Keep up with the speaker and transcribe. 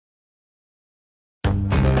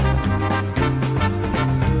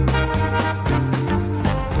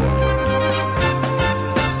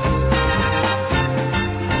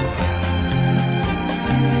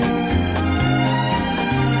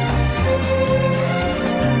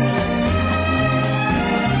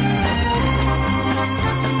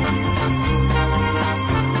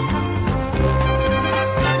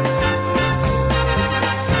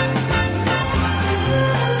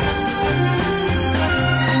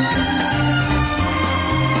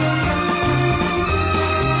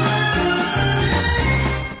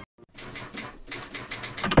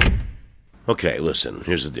Okay, listen,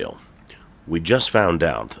 here's the deal. We just found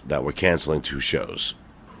out that we're canceling 2 shows.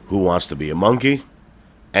 Who Wants to Be a Monkey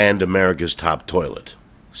and America's Top Toilet.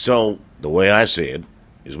 So, the way I see it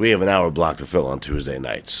is we have an hour block to fill on Tuesday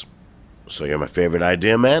nights. So you're my favorite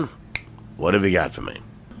idea, man? What have you got for me?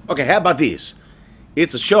 Okay, how about these?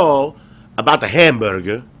 It's a show about the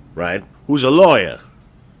hamburger, right, who's a lawyer.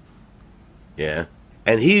 Yeah?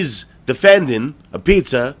 And he's defending a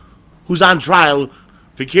pizza who's on trial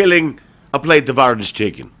for killing a plate of orange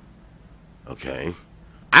chicken. Okay?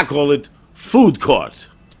 I call it Food Court.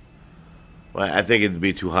 Well, I think it'd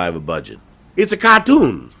be too high of a budget. It's a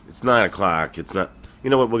cartoon. It's 9 o'clock. It's not... You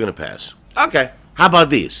know what? We're going to pass. Okay. How about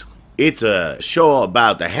these? It's a show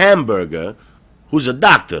about the hamburger who's a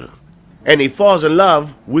doctor. And he falls in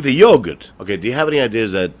love with a yogurt. Okay, do you have any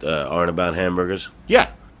ideas that aren't about hamburgers?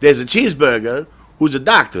 Yeah. There's a cheeseburger who's a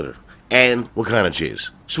doctor. And what kind of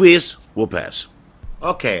cheese? Swiss? We'll pass.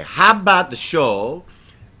 Okay, how about the show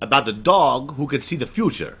about the dog who can see the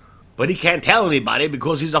future, but he can't tell anybody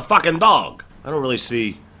because he's a fucking dog? I don't really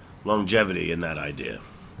see longevity in that idea.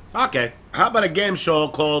 Okay, how about a game show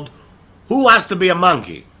called Who Wants to Be a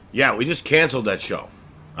Monkey? Yeah, we just canceled that show.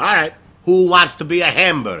 Alright, Who Wants to Be a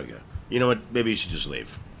Hamburger? You know what, maybe you should just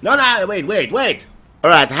leave. No, wait.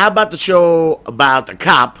 Alright, how about the show about a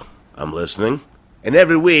cop? I'm listening. And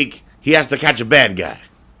every week, he has to catch a bad guy.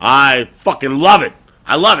 I fucking love it.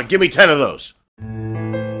 I love it. Give me 10 of those.